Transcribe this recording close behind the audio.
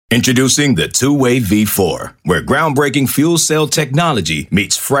Introducing the Two-Way V4, where groundbreaking fuel cell technology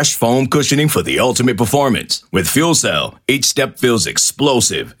meets fresh foam cushioning for the ultimate performance. With Fuel Cell, each step feels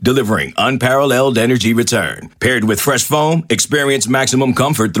explosive, delivering unparalleled energy return. Paired with fresh foam, experience maximum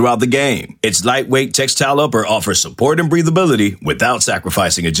comfort throughout the game. Its lightweight textile upper offers support and breathability without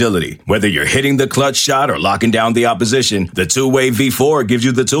sacrificing agility. Whether you're hitting the clutch shot or locking down the opposition, the Two-Way V4 gives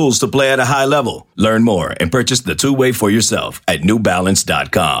you the tools to play at a high level. Learn more and purchase the Two-Way for yourself at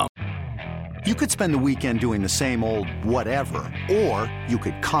newbalance.com. You could spend the weekend doing the same old whatever, or you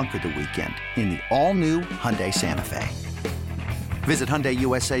could conquer the weekend in the all-new Hyundai Santa Fe. Visit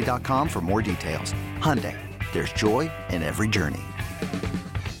HyundaiUSA.com for more details. Hyundai, there's joy in every journey.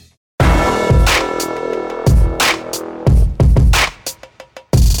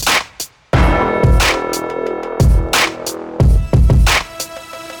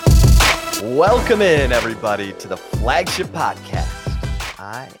 Welcome in, everybody, to the flagship podcast.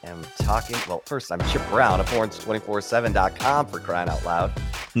 I am talking, well, first, I'm Chip Brown of Horns247.com, for crying out loud.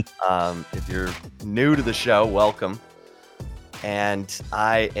 If you're new to the show, welcome. And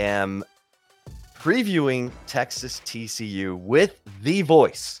I am previewing Texas TCU with the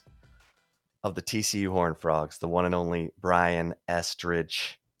voice of the TCU Horned Frogs, the one and only Brian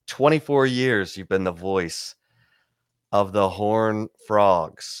Estridge. 24 years you've been the voice of the Horned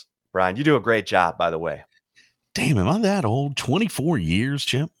Frogs. Brian, you do a great job, by the way. Damn, am I that old? 24 years,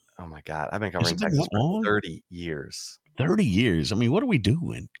 Chip? Oh, my God. I've been covering Texas for 30 years. 30 years. I mean, what are we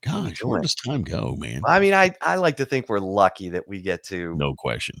doing? Gosh, where does time go, man? I mean, I like to think we're lucky that we get to no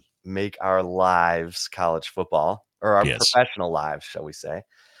question make our lives college football, or our professional lives, shall we say.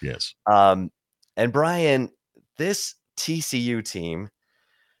 Yes. And Brian, this TCU team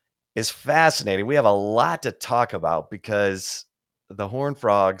is fascinating. We have a lot to talk about because the Horned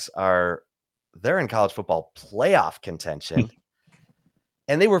Frogs they're in college football playoff contention.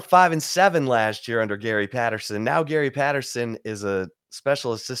 And they were 5-7 last year under Gary Patterson. Now Gary Patterson is a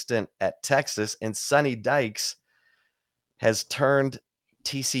special assistant at Texas, and Sonny Dykes has turned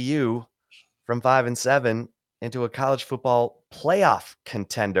TCU from 5-7 into a college football playoff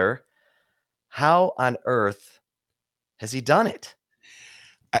contender. How on earth has he done it?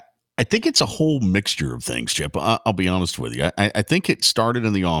 I think it's a whole mixture of things, Chip. I'll be honest with you. I think it started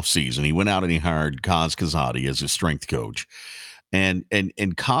in the offseason. He went out and he hired Kaz Kazadi as his strength coach. And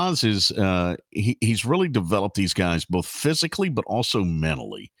Kaz is he's really developed these guys both physically but also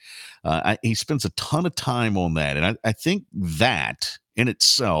mentally. He spends a ton of time on that. And I think that in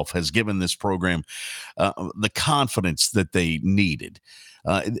itself has given this program the confidence that they needed.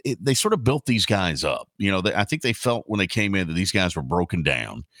 They sort of built these guys up. I think they felt when they came in that these guys were broken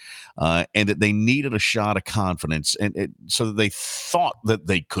down and that they needed a shot of confidence, and so that they thought that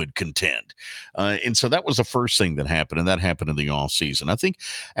they could contend. And so that was the first thing that happened, and that happened in the offseason. I think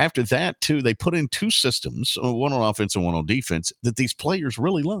after that, too, they put in two systems, one on offense and one on defense, that these players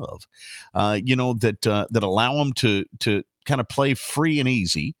really love, that allow them to kind of play free and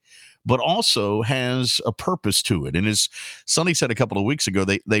easy, but also has a purpose to it. And as Sonny said a couple of weeks ago,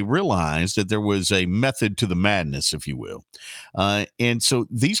 they realized that there was a method to the madness, if you will. And so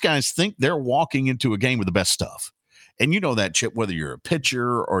these guys think they're walking into a game with the best stuff. And you know that, Chip, whether you're a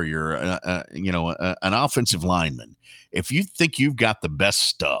pitcher or you're, an offensive lineman, if you think you've got the best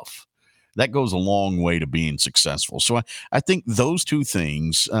stuff, that goes a long way to being successful. So I think those two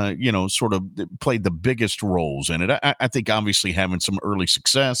things, sort of played the biggest roles in it. I think obviously having some early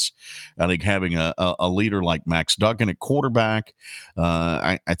success. I think having a leader like Max Duggan at quarterback.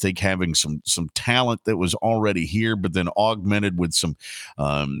 I think having some talent that was already here, but then augmented with some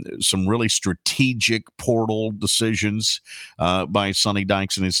really strategic portal decisions by Sonny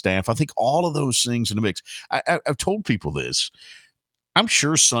Dykes and his staff. I think all of those things in the mix. I've told people this. I'm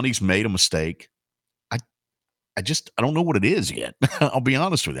sure Sonny's made a mistake. I don't know what it is yet. I'll be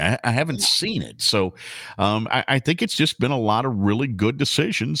honest with you. I haven't seen it. So I think it's just been a lot of really good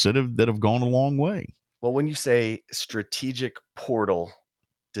decisions that have gone a long way. Well, when you say strategic portal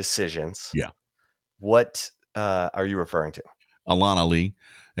decisions, what are you referring to? Alon Ali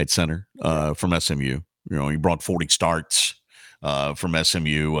at center from SMU. He brought 40 starts. From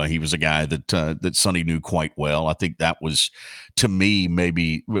SMU. He was a guy that Sonny knew quite well. I think that was, to me,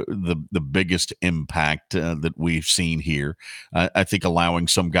 maybe the biggest impact that we've seen here. I think allowing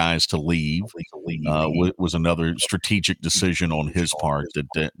some guys to leave was another strategic decision on his part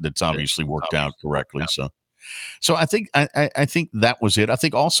that's obviously worked out correctly. So I think that was it. I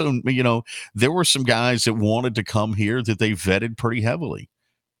think also, there were some guys that wanted to come here that they vetted pretty heavily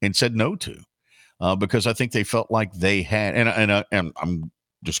and said no to. Because I think they felt like they had, and I'm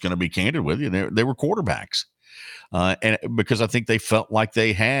just going to be candid with you, they were quarterbacks. and because I think they felt like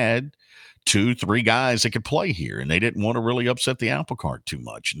they had 2-3 guys that could play here, and they didn't want to really upset the apple cart too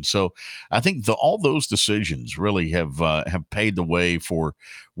much. And so I think all those decisions really have paved the way for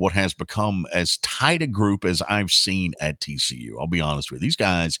what has become as tight a group as I've seen at TCU. I'll be honest with you. These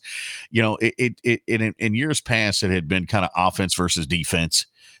guys, in years past, it had been kind of offense versus defense,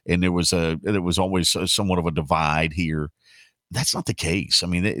 and there was always somewhat of a divide here. That's not the case. I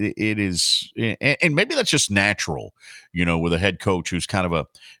mean, it is, and maybe that's just natural, with a head coach who's kind of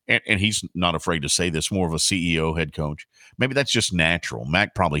and he's not afraid to say this, more of a CEO head coach. Maybe that's just natural.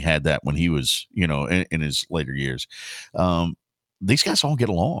 Mac probably had that when he was, in his later years. These guys all get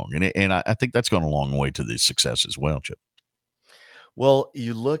along, and I think that's gone a long way to the success as well, Chip. Well,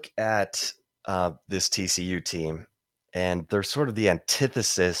 you look at this TCU team, and they're sort of the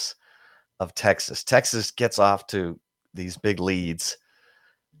antithesis of Texas. Texas gets off to these big leads,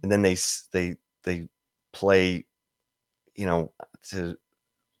 and then they play, to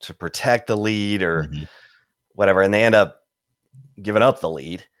protect the lead or whatever, and they end up giving up the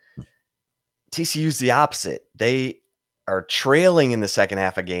lead. TCU's the opposite. They are trailing in the second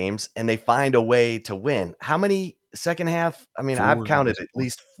half of games, and they find a way to win. How many second half? I mean, 4. I've counted at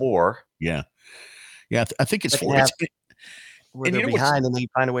least 4. Yeah. I think it's 4. Where they're behind, and they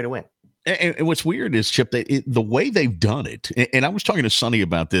find a way to win. And what's weird is, Chip, the way they've done it, and I was talking to Sonny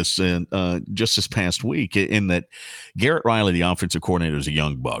about this just this past week, in that Garrett Riley, the offensive coordinator, is a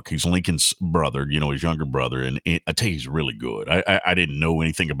young buck. He's Lincoln's brother, his younger brother, and I tell you, he's really good. I didn't know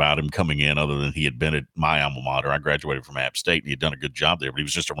anything about him coming in other than he had been at my alma mater. I graduated from App State, and he had done a good job there, but he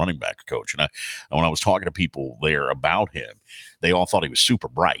was just a running back coach. And when I was talking to people there about him, they all thought he was super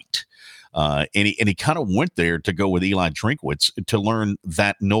bright. And he kind of went there to go with Eli Drinkwitz to learn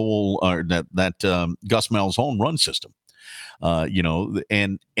that Gus Malzahn run system.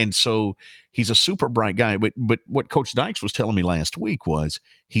 And so he's a super bright guy. But what Coach Dykes was telling me last week was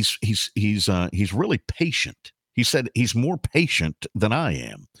he's really patient. He said he's more patient than I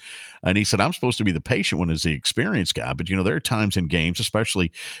am. And he said, I'm supposed to be the patient one as the experienced guy. But, there are times in games,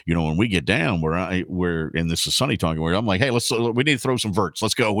 especially, when we get down where and this is Sonny talking, where I'm like, hey, we need to throw some verts.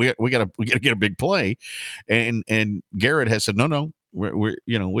 Let's go. We got to get a big play. And Garrett has said, no, we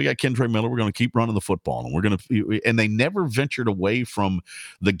got Kendre Miller. We're going to keep running the football, and they never ventured away from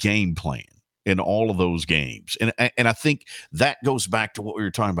the game plan in all of those games. And I think that goes back to what we were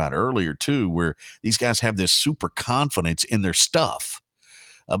talking about earlier too, where these guys have this super confidence in their stuff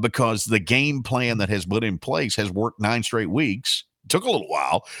because the game plan that has put in place has worked 9 straight weeks. It took a little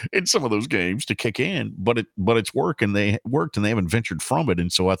while in some of those games to kick in, but it's worked, and they haven't ventured from it.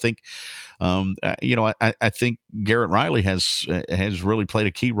 And so I think, I think Garrett Riley has really played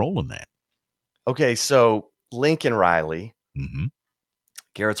a key role in that. Okay. So Lincoln Riley,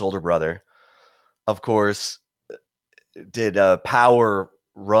 Garrett's older brother, of course, did a power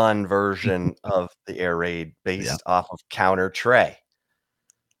run version of the air raid based off of counter Trey.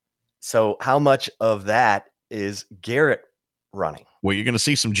 So how much of that is Garrett running? Well, you're going to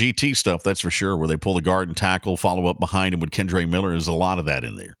see some GT stuff, that's for sure, where they pull the guard and tackle, follow up behind him with Kendre Miller. There's a lot of that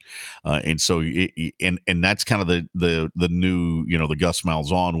in there. And so, and that's kind of the new, the Gus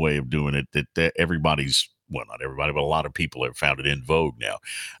Malzahn way of doing it, that everybody's, well, not everybody, but a lot of people have found it in vogue now.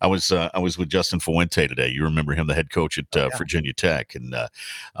 I was with Justin Fuente today. You remember him, the head coach at Virginia Tech, and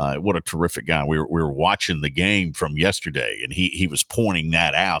what a terrific guy. We were watching the game from yesterday, and he was pointing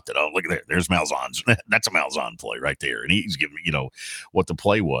that out. That, oh, look at that, there's Malzahn's. That's a Malzahn play right there, and he's giving what the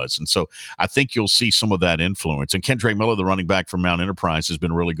play was. And so I think you'll see some of that influence. And Kendre Miller, the running back from Mount Enterprise, has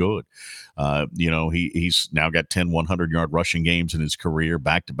been really good. He's now got 10 100-yard rushing games in his career,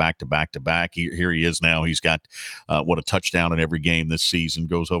 back to back to back to back. Here he is now. He's got a touchdown in every game this season,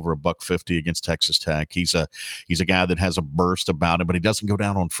 goes over $150 against Texas Tech. He's a guy that has a burst about him, but he doesn't go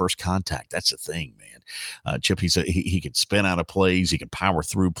down on first contact. That's the thing, man. Chip, he can spin out of plays. He can power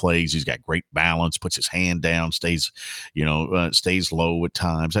through plays. He's got great balance, puts his hand down, stays low at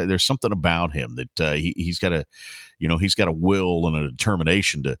times. There's something about him that he's got a will and a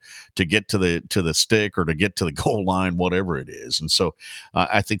determination to get to the stick or to get to the goal line, whatever it is. And so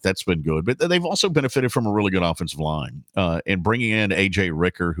I think that's been good. But they've also benefited from a really good offensive line and bringing in A.J.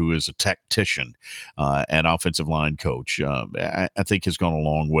 Ricker, who is a tactician and offensive line coach, I think has gone a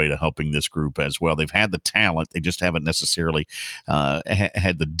long way to helping this group as well. They've had the talent. They just haven't necessarily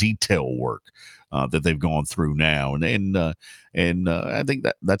had the detail work that they've gone through now. And I think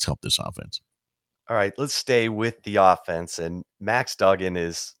that's helped this offense. All right, let's stay with the offense. And Max Duggan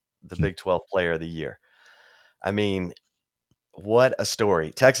is the Big 12 Player of the Year. I mean, what a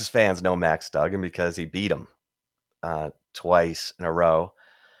story. Texas fans know Max Duggan because he beat them twice in a row.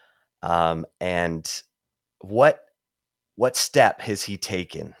 And what step has he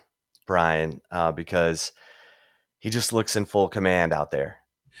taken, Brian? Because he just looks in full command out there.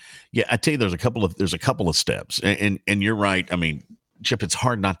 Yeah, I tell you, there's a couple of steps, and you're right. I mean, Chip, it's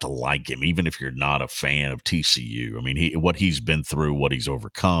hard not to like him, even if you're not a fan of TCU. I mean, what he's been through, what he's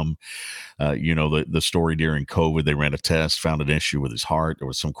overcome. The story during COVID, they ran a test, found an issue with his heart. There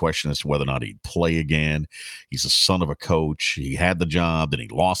was some question as to whether or not he'd play again. He's the son of a coach. He had the job, then he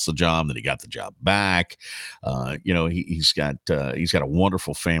lost the job, then he got the job back. He's got a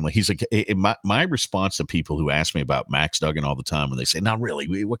wonderful family. My response to people who ask me about Max Duggan all the time when they say, "Now,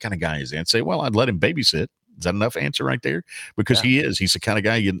 really, what kind of guy is he?" I'd say, "Well, I'd let him babysit." Is that enough answer right there? Because he's the kind of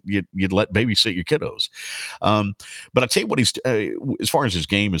guy you'd let babysit your kiddos. But I tell you what, as far as his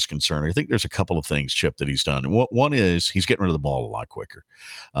game is concerned, I think there's a couple of things, Chip, that he's done. One is he's getting rid of the ball a lot quicker.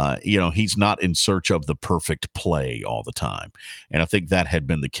 He's not in search of the perfect play all the time. And I think that had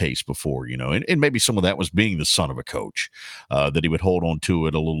been the case before, and maybe some of that was being the son of a coach, that he would hold on to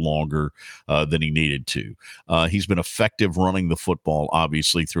it a little longer than he needed to. He's been effective running the football,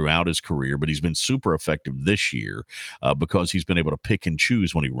 obviously, throughout his career, but he's been super effective this year because he's been able to pick and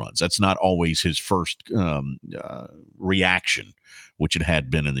choose when he runs. That's not always his first reaction, which it had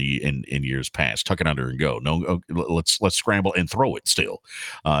been in years past. Tuck it under and go. No, let's scramble and throw it. Still,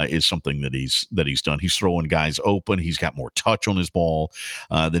 is something that he's done. He's throwing guys open. He's got more touch on his ball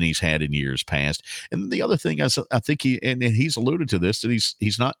than he's had in years past. And the other thing is, I think he's alluded to this, that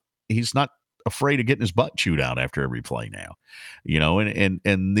he's not afraid of getting his butt chewed out after every play now,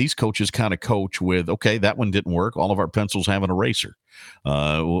 and these coaches kind of coach with, okay, that one didn't work. All of our pencils have an eraser.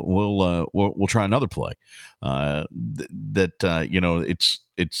 We'll try another play.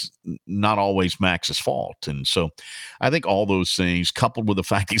 It's not always Max's fault. And so I think all those things, coupled with the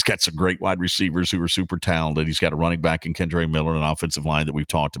fact he's got some great wide receivers who are super talented. He's got a running back in Kendre Miller, an offensive line that we've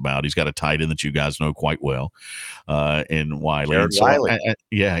talked about. He's got a tight end that you guys know quite well, in Wiley. Jared Wiley.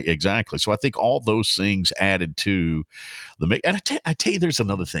 Yeah, exactly. So I think all those things added to the make. And I tell you, there's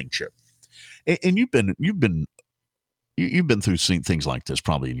another thing, Chip. And you've been through things like this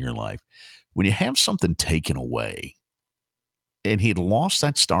probably in your life. When you have something taken away, and he had lost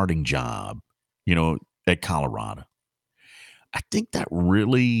that starting job, at Colorado, I think that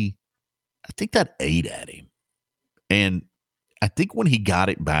ate at him. And I think when he got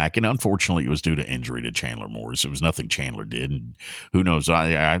it back, and unfortunately it was due to injury to Chandler Morris. It was nothing Chandler did. And who knows?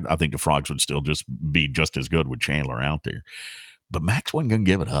 I think the Frogs would still just be just as good with Chandler out there. But Max wasn't going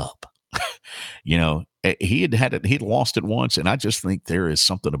to give it up. He'd lost it once, and I just think there is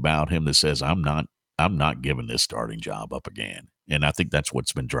something about him that says, I'm not giving this starting job up again. And I think that's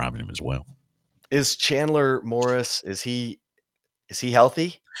what's been driving him as well. Is Chandler Morris, is he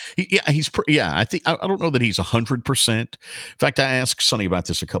healthy? I think, I don't know that he's 100%. In fact, I asked Sonny about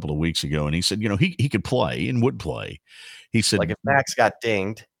this a couple of weeks ago, and he said, he could play and would play. He said, like if Max got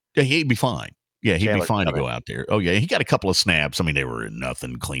dinged, he'd be fine. Yeah, he'd Chandler be fine to go out there. Oh, yeah, he got a couple of snaps. I mean, they were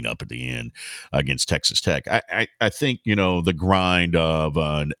nothing, clean up at the end against Texas Tech. I think, the grind of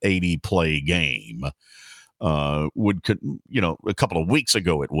an 80-play game would, a couple of weeks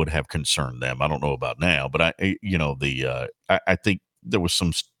ago, it would have concerned them. I don't know about now, but I think there was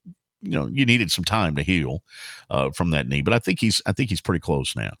some, you needed some time to heal from that knee. But I think he's pretty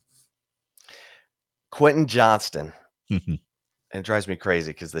close now. Quentin Johnston. And it drives me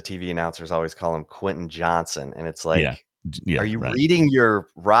crazy because the TV announcers always call him Quentin Johnson. And it's like, are you reading your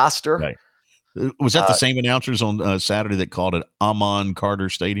roster? Right. Was that the same announcers on Saturday that called it Amon Carter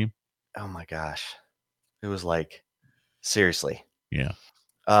Stadium? Oh, my gosh. It was like, seriously. Yeah.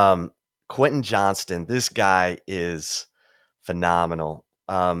 Quentin Johnston, this guy is phenomenal.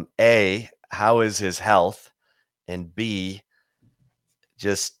 A, how is his health? And B,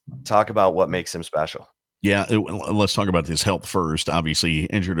 just talk about what makes him special. Yeah, let's talk about his health first. Obviously, he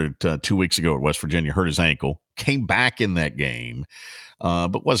injured it 2 weeks ago at West Virginia, hurt his ankle, came back in that game,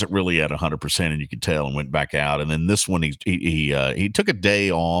 but wasn't really at 100%, and you could tell, and went back out. And then this one, he took a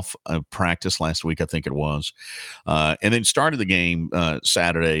day off of practice last week, I think it was, and then started the game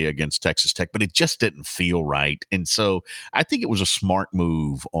Saturday against Texas Tech, but it just didn't feel right. And so I think it was a smart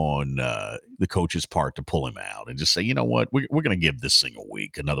move on the coach's part to pull him out and just say, you know what, we're going to give this thing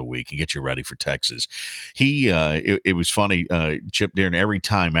another week, and get you ready for Texas. It was funny, Chip, during every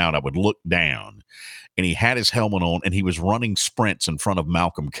timeout, I would look down, and he had his helmet on, and he was running sprints in front of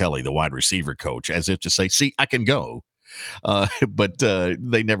Malcolm Kelly, the wide receiver coach, as if to say, see, I can go. But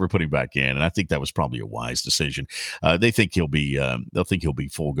they never put him back in, and I think that was probably a wise decision. They think he'll be they'll think he'll be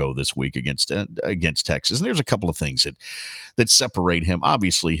full go this week against Texas. And there's a couple of things that separate him.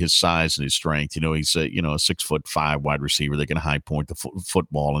 Obviously, his size and his strength. He's a 6'5" wide receiver that can high point the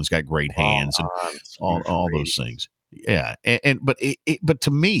football, and he's got great hands and all those things. Yeah, but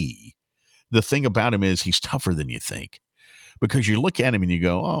to me, the thing about him is he's tougher than you think. Because you look at him and you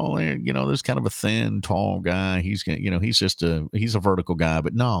go, oh, there's kind of a thin, tall guy. He's he's a vertical guy,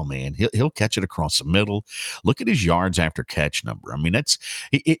 but no, man, he'll catch it across the middle. Look at his yards after catch number. I mean,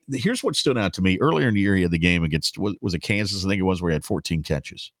 here's what stood out to me earlier in the year. He had the game against was it Kansas? I think it was, where he had 14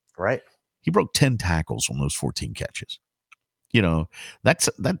 catches. Right. He broke 10 tackles on those 14 catches.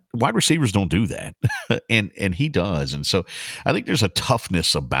 That wide receivers don't do that. and he does. And so I think there's a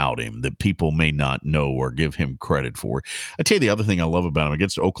toughness about him that people may not know or give him credit for. I tell you the other thing I love about him,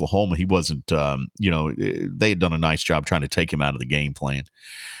 against Oklahoma, he wasn't, they had done a nice job trying to take him out of the game plan.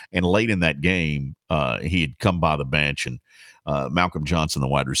 And late in that game, he had come by the bench, and Malcolm Johnson, the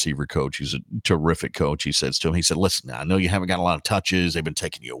wide receiver coach, he's a terrific coach. He says to him, he said, listen, I know you haven't got a lot of touches. They've been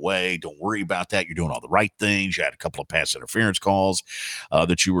taking you away. Don't worry about that. You're doing all the right things. You had a couple of pass interference calls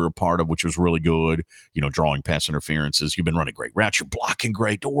that you were a part of, which was really good, drawing pass interferences. You've been running great routes. You're blocking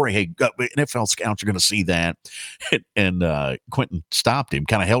great. Don't worry. Hey, NFL scouts are going to see that. And Quentin stopped him,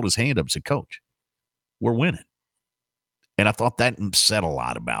 kind of held his hand up and said, Coach, we're winning. And I thought that said a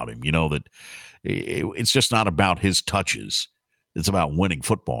lot about him, that it's just not about his touches. It's about winning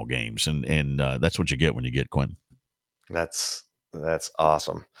football games. And that's what you get when you get Quentin. That's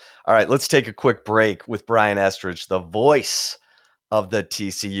awesome. All right, let's take a quick break with Brian Estridge, the voice of the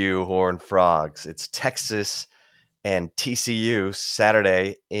TCU Horned Frogs. It's Texas and TCU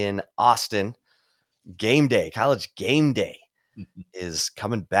Saturday in Austin. Game day, college game day is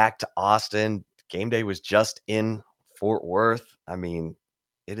coming back to Austin. Game day was just in Fort Worth. I mean,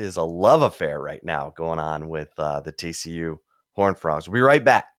 it is a love affair right now going on with the TCU Horned Frogs. We'll be right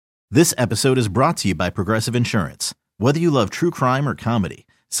back. This episode is brought to you by Progressive Insurance. Whether you love true crime or comedy,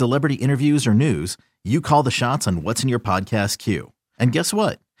 celebrity interviews or news, you call the shots on what's in your podcast queue. And guess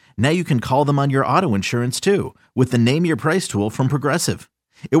what? Now you can call them on your auto insurance too, with the Name Your Price tool from Progressive.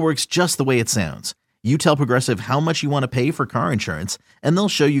 It works just the way it sounds. You tell Progressive how much you want to pay for car insurance, and they'll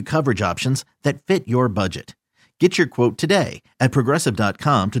show you coverage options that fit your budget. Get your quote today at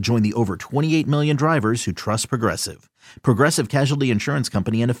Progressive.com to join the over 28 million drivers who trust Progressive. Progressive Casualty Insurance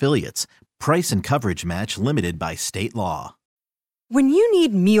Company and Affiliates. Price and coverage match limited by state law. When you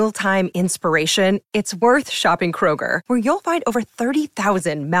need mealtime inspiration, it's worth shopping Kroger, where you'll find over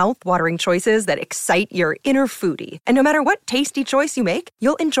 30,000 mouth-watering choices that excite your inner foodie. And no matter what tasty choice you make,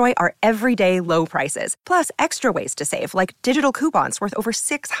 you'll enjoy our everyday low prices, plus extra ways to save, like digital coupons worth over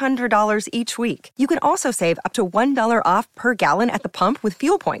 $600 each week. You can also save up to $1 off per gallon at the pump with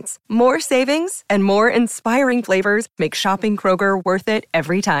fuel points. More savings and more inspiring flavors make shopping Kroger worth it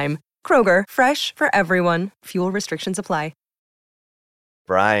every time. Kroger, fresh for everyone. Fuel restrictions apply.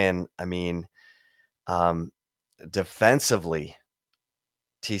 Brian, I mean, defensively,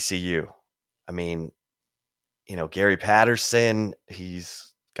 TCU, I mean, Gary Patterson,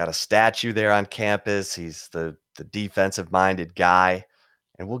 he's got a statue there on campus. He's the defensive-minded guy.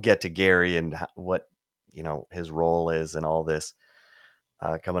 And we'll get to Gary and what, his role is and all this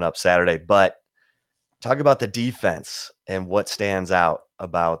coming up Saturday. But talk about the defense and what stands out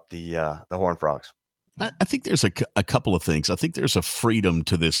about the Horned Frogs. I think there's a couple of things. I think there's a freedom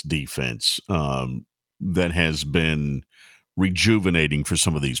to this defense that has been rejuvenating for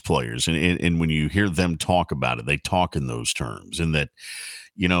some of these players. And when you hear them talk about it, they talk in those terms. And that,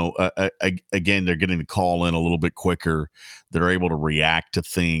 again, they're getting the call in a little bit quicker. They're able to react to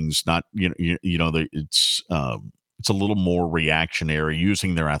things. Not, it's a little more reactionary,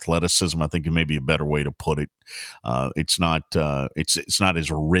 using their athleticism. I think it may be a better way to put it. It's not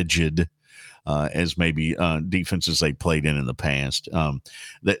as rigid as maybe defenses they played in the past.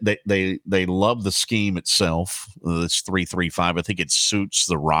 They love the scheme itself. This 3-3-5. I think it suits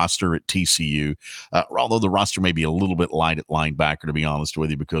the roster at TCU. Although the roster may be a little bit light at linebacker, to be honest with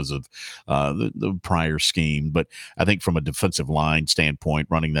you, because of the prior scheme. But I think from a defensive line standpoint,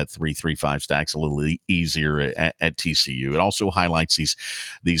 running that 3-3-5 stack's a little easier at TCU. It also highlights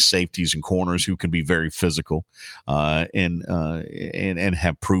these safeties and corners who can be very physical and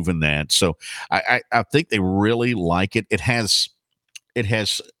have proven that. So I think they really like it. It hasn't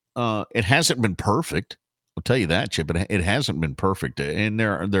been perfect. I'll tell you that, Chip. It hasn't been perfect, and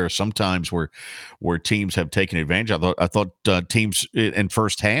there are some times where teams have taken advantage. I thought teams in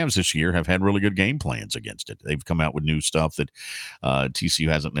first halves this year have had really good game plans against it. They've come out with new stuff that TCU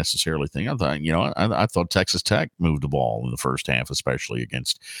hasn't necessarily think. I thought Texas Tech moved the ball in the first half, especially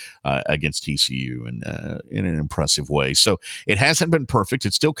against TCU, and in an impressive way. So it hasn't been perfect.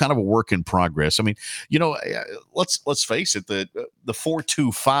 It's still kind of a work in progress. I mean, let's face it, the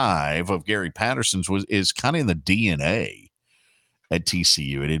 4-2-5 of Gary Patterson's is kind of in the DNA at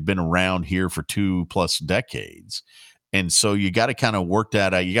TCU. It had been around here for 2+ decades. And so you got to kind of work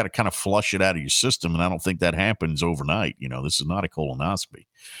that out. You got to kind of flush it out of your system. And I don't think that happens overnight. This is not a colonoscopy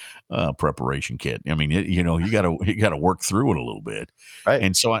preparation kit. I mean, you got to work through it a little bit. Right.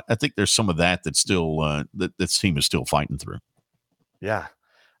 And so I think there's some of that's still, that this team is still fighting through. Yeah.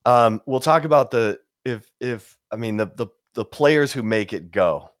 We'll talk about the players who make it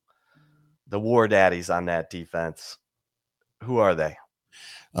go. The war daddies on that defense. Who are they?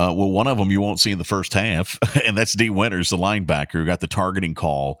 Well, one of them you won't see in the first half, and that's Dee Winters, the linebacker, who got the targeting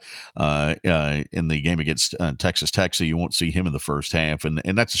call in the game against Texas Tech. So you won't see him in the first half, and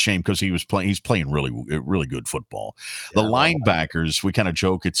that's a shame because he's playing really good football. Yeah, the linebackers, we kind of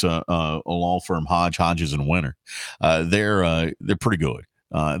joke it's a law firm, Hodges and Winter. They're pretty good.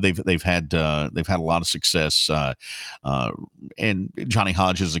 They've had a lot of success, and Johnny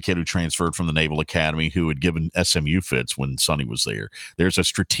Hodges is a kid who transferred from the Naval Academy who had given SMU fits when Sonny was there. There's a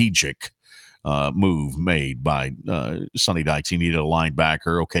strategic move made by Sonny Dykes. He needed a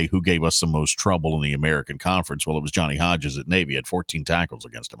linebacker. Okay, who gave us the most trouble in the American Conference? Well, it was Johnny Hodges at Navy. He had 14 tackles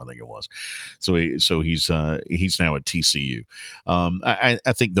against him, I think it was. So he's now at TCU. I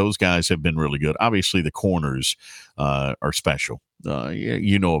think those guys have been really good. Obviously, the corners are special.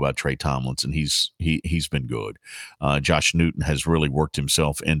 You know about Trey Tomlinson. He's been good. Josh Newton has really worked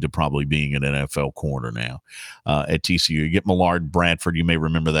himself into probably being an NFL corner now at TCU. You get Millard Bradford. You may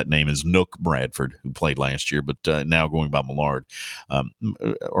remember that name as Nook Bradford, who played last year, but now going by Millard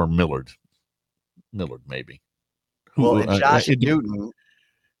or Millard maybe. Well, Josh Newton,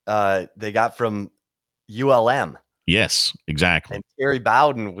 they got from ULM. Yes, exactly. And Terry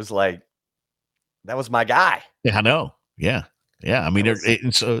Bowden was like, that was my guy. Yeah, I know. Yeah. Yeah, I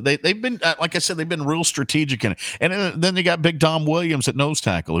mean, so they've been, like I said, they've been real strategic in it. And then they got Big Dom Williams at nose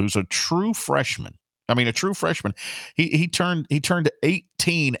tackle, who's a true freshman. I mean, a true freshman. He turned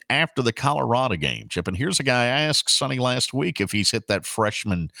 18 after the Colorado game, Chip. And here's a guy, I asked Sonny last week if he's hit that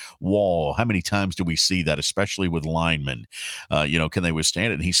freshman wall. How many times do we see that, especially with linemen? Can they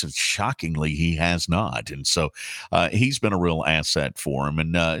withstand it? And he said, shockingly, he has not. And so he's been a real asset for him.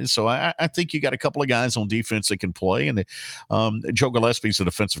 And so I think you got a couple of guys on defense that can play. And Joe Gillespie's the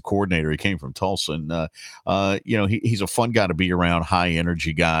defensive coordinator. He came from Tulsa. And, he's a fun guy to be around, high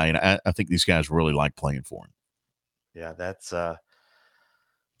energy guy. And I think these guys really like playing for him. Yeah, that's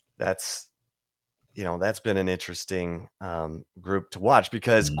been an interesting group to watch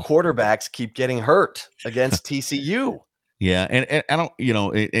because quarterbacks keep getting hurt against TCU. Yeah, and I don't,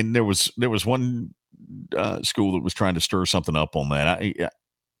 and there was one school that was trying to stir something up on that.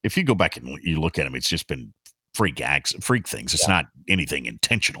 If you go back and you look at them, it's just been freak things. It's not anything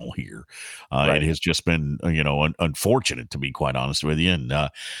intentional here. Right. It has just been, unfortunate, to be quite honest with you. And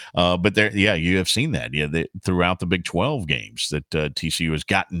but there, you have seen that, throughout the Big 12 games that TCU has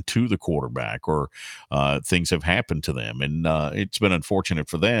gotten to the quarterback or things have happened to them, and it's been unfortunate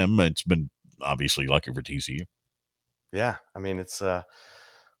for them. It's been obviously lucky for TCU. Yeah, I mean, it's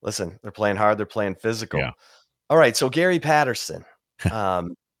listen, they're playing hard, they're playing physical. Yeah. All right, so Gary Patterson,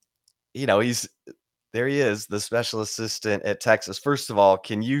 there he is, the special assistant at Texas. First of all,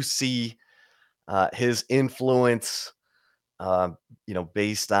 can you see his influence,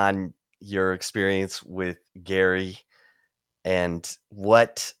 based on your experience with Gary, and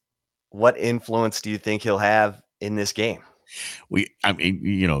what influence do you think he'll have in this game?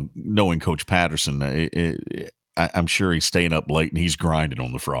 Knowing Coach Patterson, I'm sure he's staying up late and he's grinding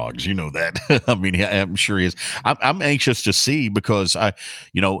on the Frogs. You know that. I mean, I'm sure he is. I'm anxious to see because I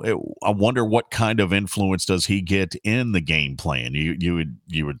wonder what kind of influence does he get in the game plan. You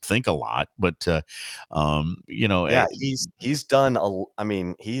would think a lot, but he's done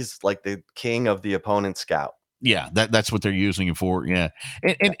he's like the king of the opponent scout. Yeah, that's what they're using him for. Yeah,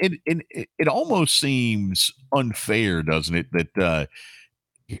 and it almost seems unfair, doesn't it? That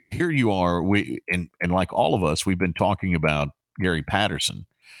here you are, and like all of us, we've been talking about Gary Patterson,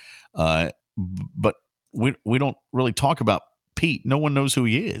 but we don't really talk about Pete. No one knows who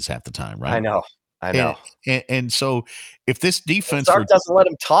he is half the time, right? I know. And so if this defense Sark doesn't let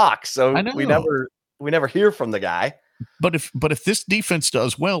him talk, so we never hear from the guy. But if this defense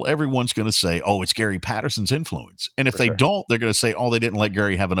does well, everyone's going to say, "Oh, it's Gary Patterson's influence." And if For they sure. don't, they're going to say, "Oh, they didn't let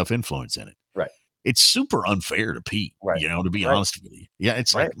Gary have enough influence in it." Right. It's super unfair to Pete, Right. to be Right. honest with you. Yeah,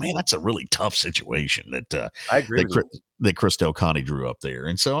 it's Right. like, man, that's a really tough situation I agree with you. that Chris Del Conte drew up there.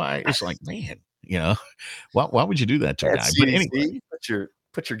 And so it's like, man, why would you do that to a And guy? But anyway, CDC,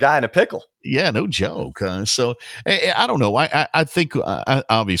 put your guy in a pickle. yeah, no joke. So I don't know. I think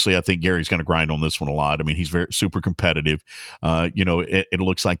obviously I think Gary's going to grind on this one a lot. I mean, he's very super competitive. It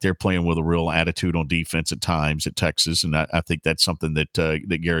looks like they're playing with a real attitude on defense at times at Texas, and I think that's something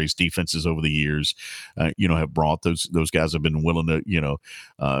that Gary's defenses over the years, have brought. Those guys have been willing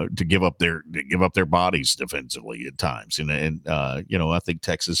to give up their bodies defensively at times, and I think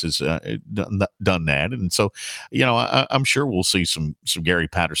Texas has done that, and so I'm sure we'll see some Gary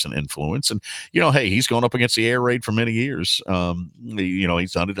Patterson influence. And, hey, he's gone up against the air raid for many years.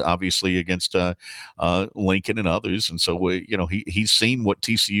 He's done it obviously against Lincoln and others. And so, he's seen what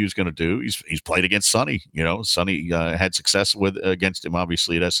TCU is going to do. He's played against Sonny. Sonny had success against him,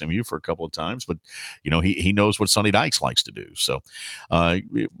 obviously, at SMU for a couple of times. But, he knows what Sonny Dykes likes to do. So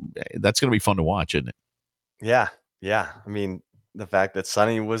that's going to be fun to watch, isn't it? Yeah. Yeah. I mean, the fact that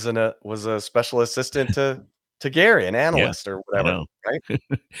Sonny was a special assistant to Gary, an analyst or whatever, right?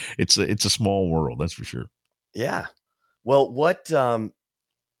 It's a small world, that's for sure. Yeah. Well, what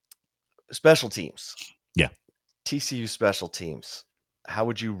special teams? Yeah. TCU special teams. How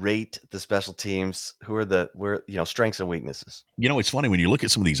would you rate the special teams? Who are strengths and weaknesses? It's funny when you look at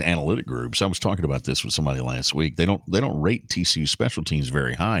some of these analytic groups. I was talking about this with somebody last week. They don't rate TCU special teams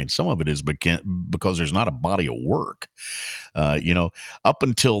very high. And some of it is because there's not a body of work. Up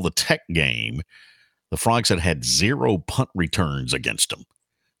until the Tech game, the Frogs had 0 punt returns against them.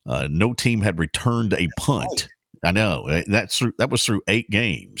 No team had returned a punt. I know that was through 8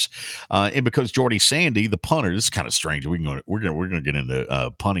 games, and because Jordy Sandy, the punter, this is kind of strange. We're gonna get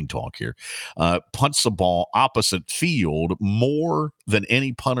into punting talk here. Punts the ball opposite field more than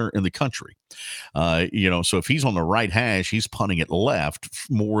any punter in the country. So if he's on the right hash, he's punting it left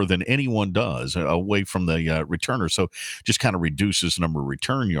more than anyone does away from the returner. So just kind of reduces the number of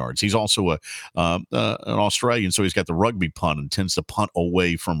return yards. He's also an Australian, so he's got the rugby punt and tends to punt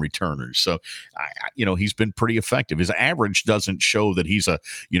away from returners. So, he's been pretty effective. His average doesn't show that he's a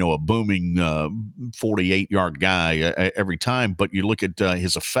booming 48-yard guy every time, but you look at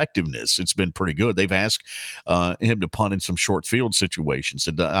his effectiveness, it's been pretty good. They've asked him to punt in some short field situations.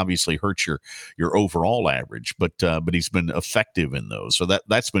 It obviously hurts your overall average, but he's been effective in those. So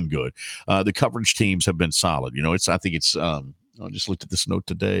that's been good. The coverage teams have been solid. I think it's I just looked at this note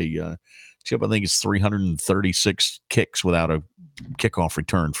today. Chip, I think it's 336 kicks without a kickoff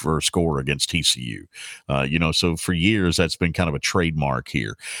return for a score against TCU. So for years, that's been kind of a trademark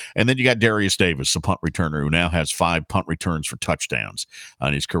here. And then you got Darius Davis, the punt returner, who now has 5 punt returns for touchdowns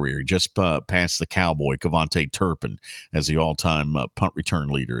in his career. He just passed the Cowboy, Kevontae Turpin, as the all-time punt return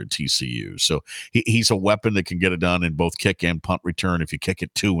leader at TCU. So he's a weapon that can get it done in both kick and punt return if you kick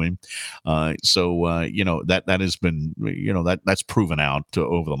it to him. That has been, that's proven out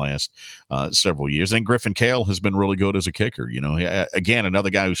over the last several years. And Griffin Cale has been really good as a kicker. Again, another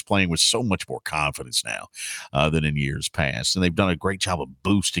guy who's playing with so much more confidence now than in years past. And they've done a great job of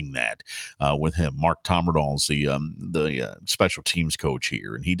boosting that with him. Mark Tomerdal's the special teams coach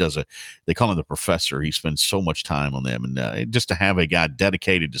here. And they call him the professor. He spends so much time on them. And just to have a guy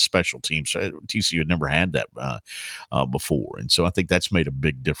dedicated to special teams, TCU had never had that before. And so I think that's made a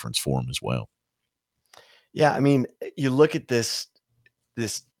big difference for him as well. Yeah. I mean, you look at this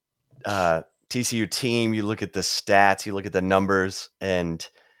TCU team, you look at the stats, you look at the numbers, and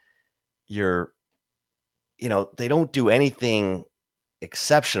they don't do anything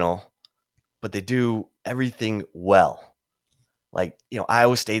exceptional, but they do everything well. Like,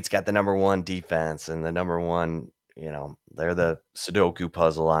 Iowa State's got the number 1 defense and the number 1, they're the Sudoku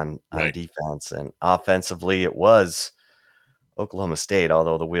puzzle on Right. defense, and offensively it was Oklahoma State,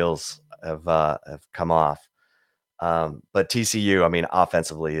 although the wheels have come off. But TCU, I mean,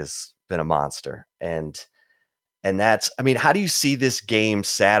 offensively has been a monster. And that's, I mean, how do you see this game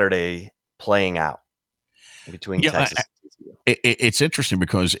Saturday playing out between Texas and TCU? It's interesting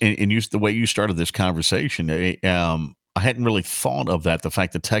because the way you started this conversation, I hadn't really thought of that. The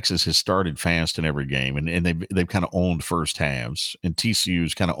fact that Texas has started fast in every game and they've kind of owned first halves, and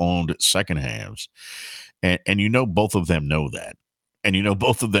TCU's kind of owned second halves. And both of them know that. And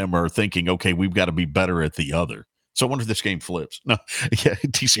both of them are thinking, okay, we've got to be better at the other. So I wonder if this game flips. No, yeah,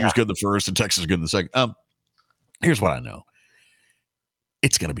 TCU's good the first and Texas is good in the second. Here's what I know.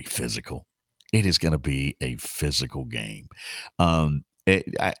 It's going to be physical. It is going to be a physical game.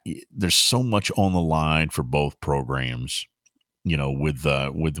 there's so much on the line for both programs, with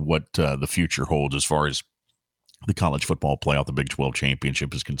what the future holds as far as the college football playoff, the Big 12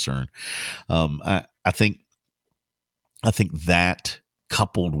 championship is concerned. I think that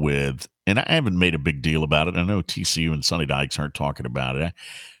coupled with, and I haven't made a big deal about it. I know TCU and Sonny Dykes aren't talking about it.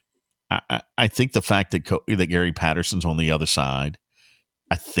 I think the fact that Gary Patterson's on the other side,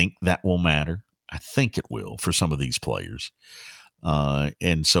 I think that will matter. I think it will for some of these players.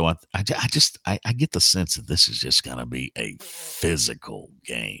 And so I get the sense that this is just going to be a physical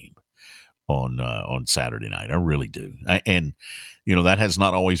game on Saturday night. I really do. And that has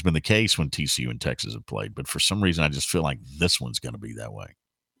not always been the case when TCU and Texas have played, but for some reason I just feel like this one's going to be that way.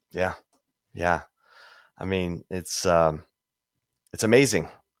 Yeah. Yeah. I mean, it's amazing.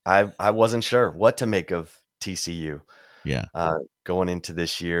 I wasn't sure what to make of TCU. Yeah. Going into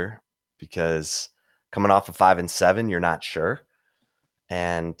this year, because coming off of 5-7, you're not sure.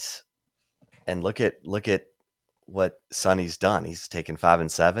 And look at what Sonny's done. He's taken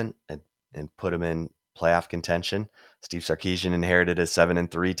 5-7 and put him in playoff contention. Steve Sarkisian inherited a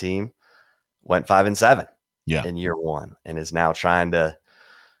 7-3 team, went 5-7 in year one, and is now trying to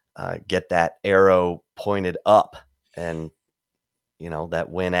get that arrow pointed up. And that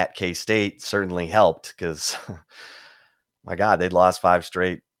win at K-State certainly helped, because my God, they'd lost 5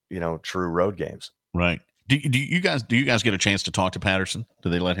 straight, true road games. Right. Do you guys get a chance to talk to Patterson? Do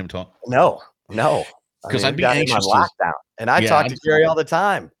they let him talk? No. Because I'd be anxious on lockdown. And I talk to Gary all the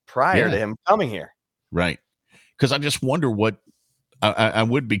time prior to him coming here. Right. Because I just wonder what I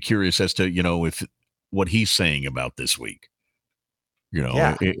would be curious as to, if what he's saying about this week.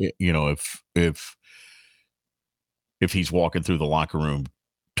 If he's walking through the locker room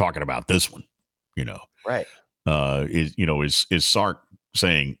talking about this one, right. Is Sark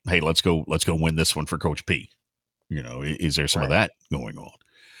saying, hey, let's go win this one for Coach P? Is there some of that going on?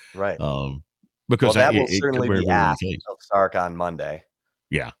 Right. Because that will certainly be asked of Sark on Monday.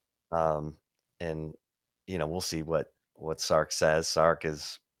 Yeah. And we'll see what Sark says. Sark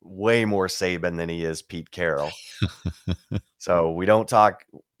is way more Saban than he is Pete Carroll. So we don't talk,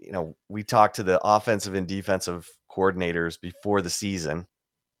 we talk to the offensive and defensive coordinators before the season,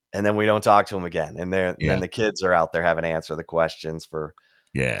 and then we don't talk to them again. And then the kids are out there having to answer the questions for.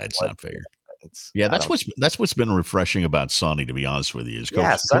 Yeah, it's not fair. That's what's been refreshing about Sonny, to be honest with you, is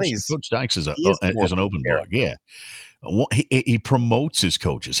Coach Dykes is an open book. Yeah. He promotes his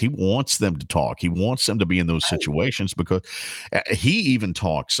coaches. He wants them to talk. He wants them to be in those situations, because he even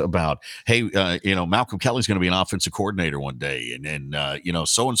talks about, hey, Malcolm Kelly's going to be an offensive coordinator one day, and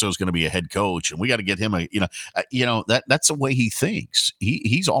so-and-so is going to be a head coach, and we got to get him that's the way he thinks.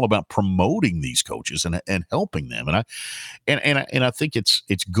 He's all about promoting these coaches and helping them. And I think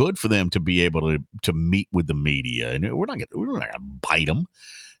it's good for them to be able to meet with the media, and we're not going to bite them.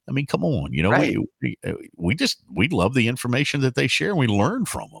 I mean, come on, right. we love the information that they share, and we learn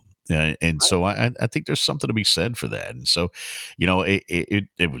from them. And so I think there's something to be said for that. And so,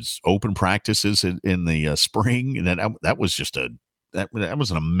 it was open practices in the spring, and that was just that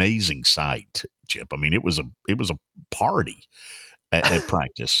was an amazing sight, Chip. I mean, it was a party at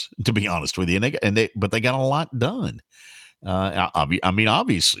practice, to be honest with you. But they got a lot done. I mean,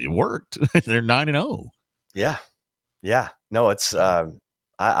 obviously it worked. They're 9-0. Yeah. Yeah. No, it's,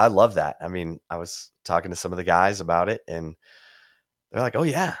 I love that. I mean, I was talking to some of the guys about it, and they're like, oh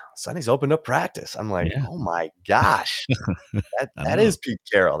yeah, Sonny's opened up practice. I'm like, oh my gosh, that is Pete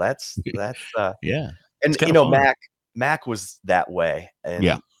Carroll. That's yeah. And Mac was that way.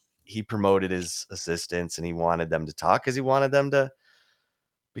 And he promoted his assistants, and he wanted them to talk because he wanted them to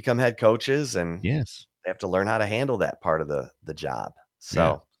become head coaches, and they have to learn how to handle that part of the job.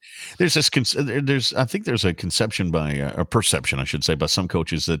 So there's I think there's a conception a perception, I should say, by some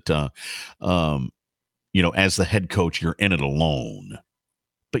coaches that, as the head coach, you're in it alone,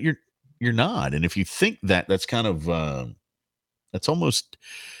 but you're not. And if you think that, that's kind of, that's almost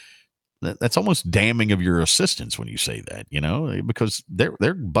damning of your assistants when you say that, because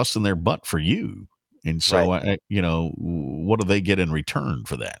they're busting their butt for you. And so, what do they get in return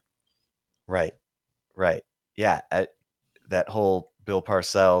for that? Right. Right. Yeah. That whole Bill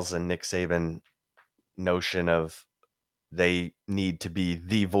Parcells and Nick Saban notion of they need to be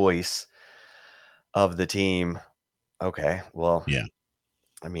the voice of the team. Okay. Well,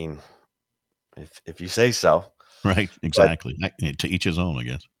 I mean, if you say so. Right. Exactly. But, to each his own, I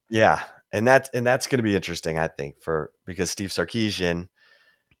guess. Yeah. And that's going to be interesting, I think, because Steve Sarkisian,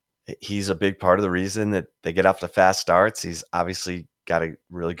 he's a big part of the reason that they get off the fast starts. He's obviously got a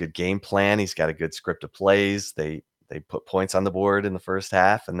really good game plan. He's got a good script of plays. They put points on the board in the first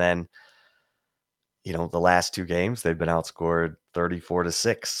half, and then the last two games, they've been outscored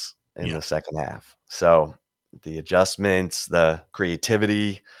 34-6 in the second half. So the adjustments, the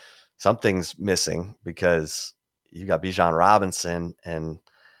creativity, something's missing because you got Bijan Robinson and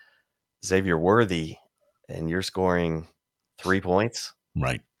Xavier Worthy, and you're scoring 3 points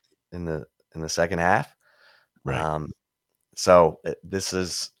Right. in the second half. Right. So this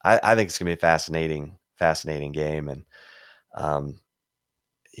is, I think it's gonna be a fascinating game. And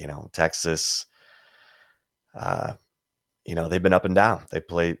Texas, they've been up and down. They've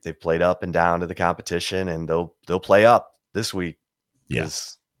played up and down to the competition, and they'll play up this week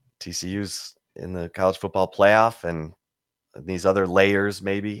because TCU's in the college football playoff, and these other layers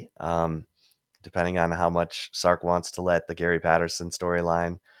maybe, depending on how much Sark wants to let the Gary Patterson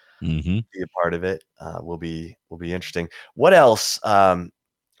storyline be a part of it, will be interesting. What else,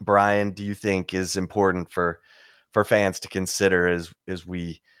 Brian, do you think is important for fans to consider as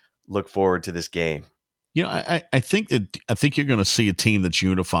we look forward to this game? I think you're going to see a team that's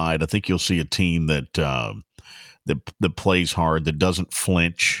unified. I think you'll see a team that plays hard, that doesn't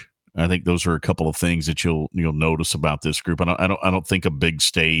flinch. I think those are a couple of things that you'll notice about this group. I don't think a big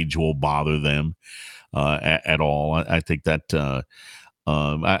stage will bother them at all. I think that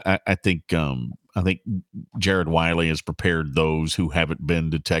I think Jared Wiley has prepared those who haven't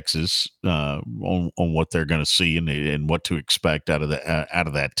been to Texas on what they're going to see and what to expect out of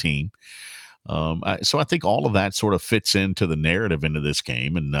that team. So I think all of that sort of fits into the narrative into this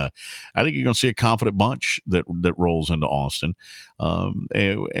game, and I think you're going to see a confident bunch that rolls into Austin,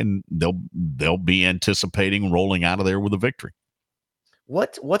 and they'll be anticipating rolling out of there with a victory.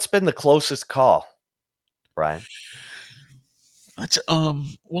 What's been the closest call, Brian?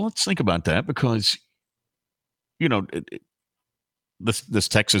 Let's think about that, because this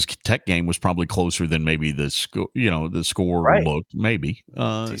Texas Tech game was probably closer than maybe the score looked, maybe.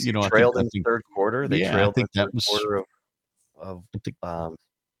 Trailed in the third quarter. They trailed in the third quarter of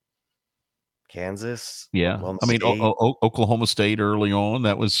Kansas. Yeah, Oklahoma State early on.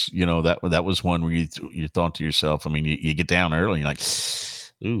 That was that was one where you thought to yourself. I mean, you get down early, and you're like,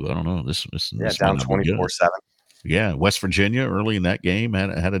 ooh, I don't know. This down 24-7. Yeah, West Virginia early in that game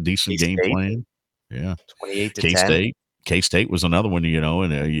had a decent game plan. Yeah, 28-10. K-State was another one,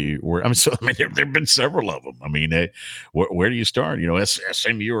 and there've been several of them. I mean, where do you start?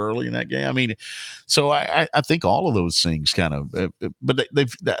 SMU early in that game. I mean, so I think all of those things kind of, but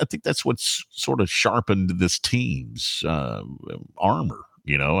I think that's what's sort of sharpened this team's armor.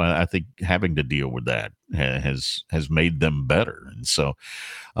 I think having to deal with that has made them better. And so,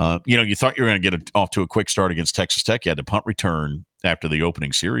 you thought you were going to get off to a quick start against Texas Tech. You had the punt return after the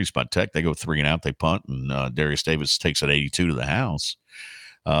opening series by Tech. They go 3 and out, they punt, and Darius Davis takes it 82 to the house.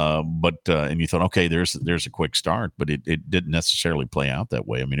 And you thought, okay, there's a quick start, but it didn't necessarily play out that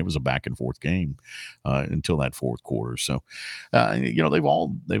way. I mean, it was a back and forth game until that fourth quarter. So, they've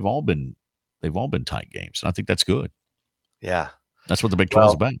all been tight games. And I think that's good. Yeah. That's what the Big 12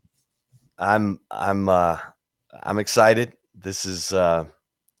 is about. I'm excited. This is the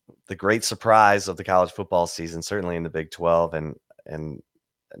great surprise of the college football season, certainly in the Big 12 and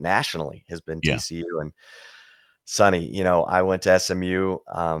nationally, has been TCU and Sonny. I went to SMU.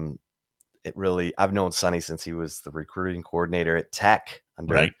 I've known Sonny since he was the recruiting coordinator at Tech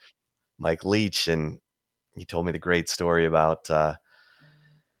under Mike Leach, and he told me the great story about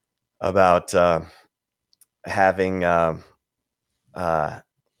having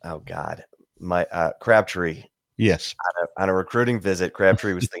Crabtree. Yes. On a recruiting visit,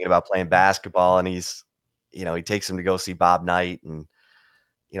 Crabtree was thinking about playing basketball, and he takes him to go see Bob Knight, and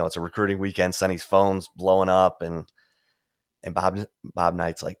it's a recruiting weekend. Sonny's phone's blowing up, and Bob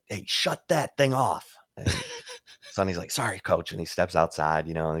Knight's like, "Hey, shut that thing off." And Sonny's like, "Sorry, coach," and he steps outside,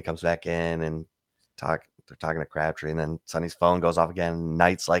 and he comes back in and they're talking to Crabtree, and then Sonny's phone goes off again. And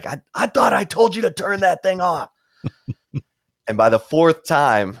Knight's like, I thought I told you to turn that thing off." And by the fourth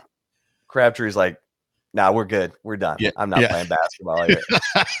time, Crabtree's like, "Nah, we're good. We're done. I'm not playing basketball here."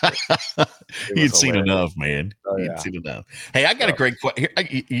 You'd seen enough, man. You'd seen enough. Hey, I got a great question.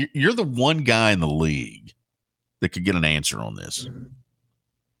 You're the one guy in the league that could get an answer on this.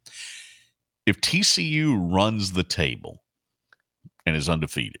 If TCU runs the table and is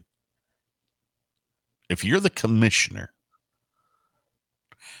undefeated, if you're the commissioner,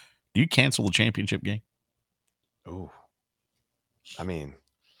 do you cancel the championship game? Oh, I mean,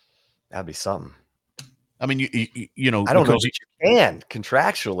 that'd be something. I mean, I don't know if you can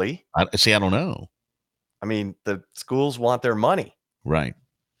contractually. I don't know. I mean, the schools want their money, right?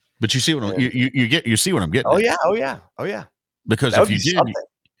 But you see what you see what I'm getting. Oh yeah. Because if you did,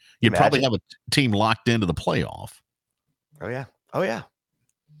 you'd probably have a team locked into the playoff. Oh yeah.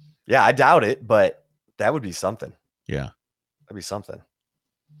 Yeah, I doubt it, but That would be something. Yeah. That'd be something.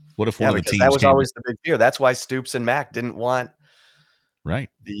 What if one of the teams that was always the big fear. That's why Stoops and Mack didn't want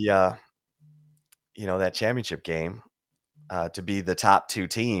the that championship game to be the top two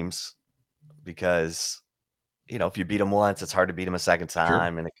teams, because if you beat them once, it's hard to beat them a second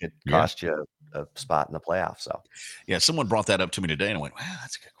time, and it could cost you a spot in the playoffs. So someone brought that up to me today, and I went, wow,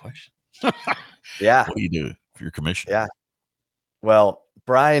 that's a good question. What do you do if you're commissioner? Yeah. Well,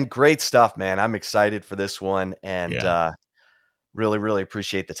 Brian, great stuff, man. I'm excited for this one, and really, really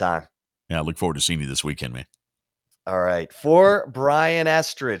appreciate the time. Yeah, I look forward to seeing you this weekend, man. All right. For Brian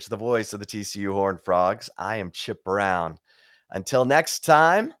Estridge, the voice of the TCU Horned Frogs, I am Chip Brown. Until next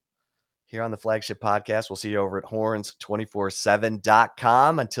time, here on the Flagship Podcast, we'll see you over at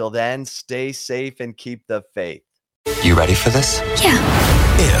horns247.com. Until then, stay safe and keep the faith. You ready for this? Yeah.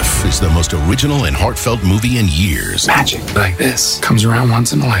 If is the most original and heartfelt movie in years. Magic like this comes around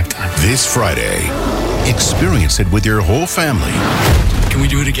once in a lifetime. This Friday, experience it with your whole family. Can we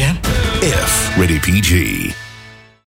do it again? If, rated PG.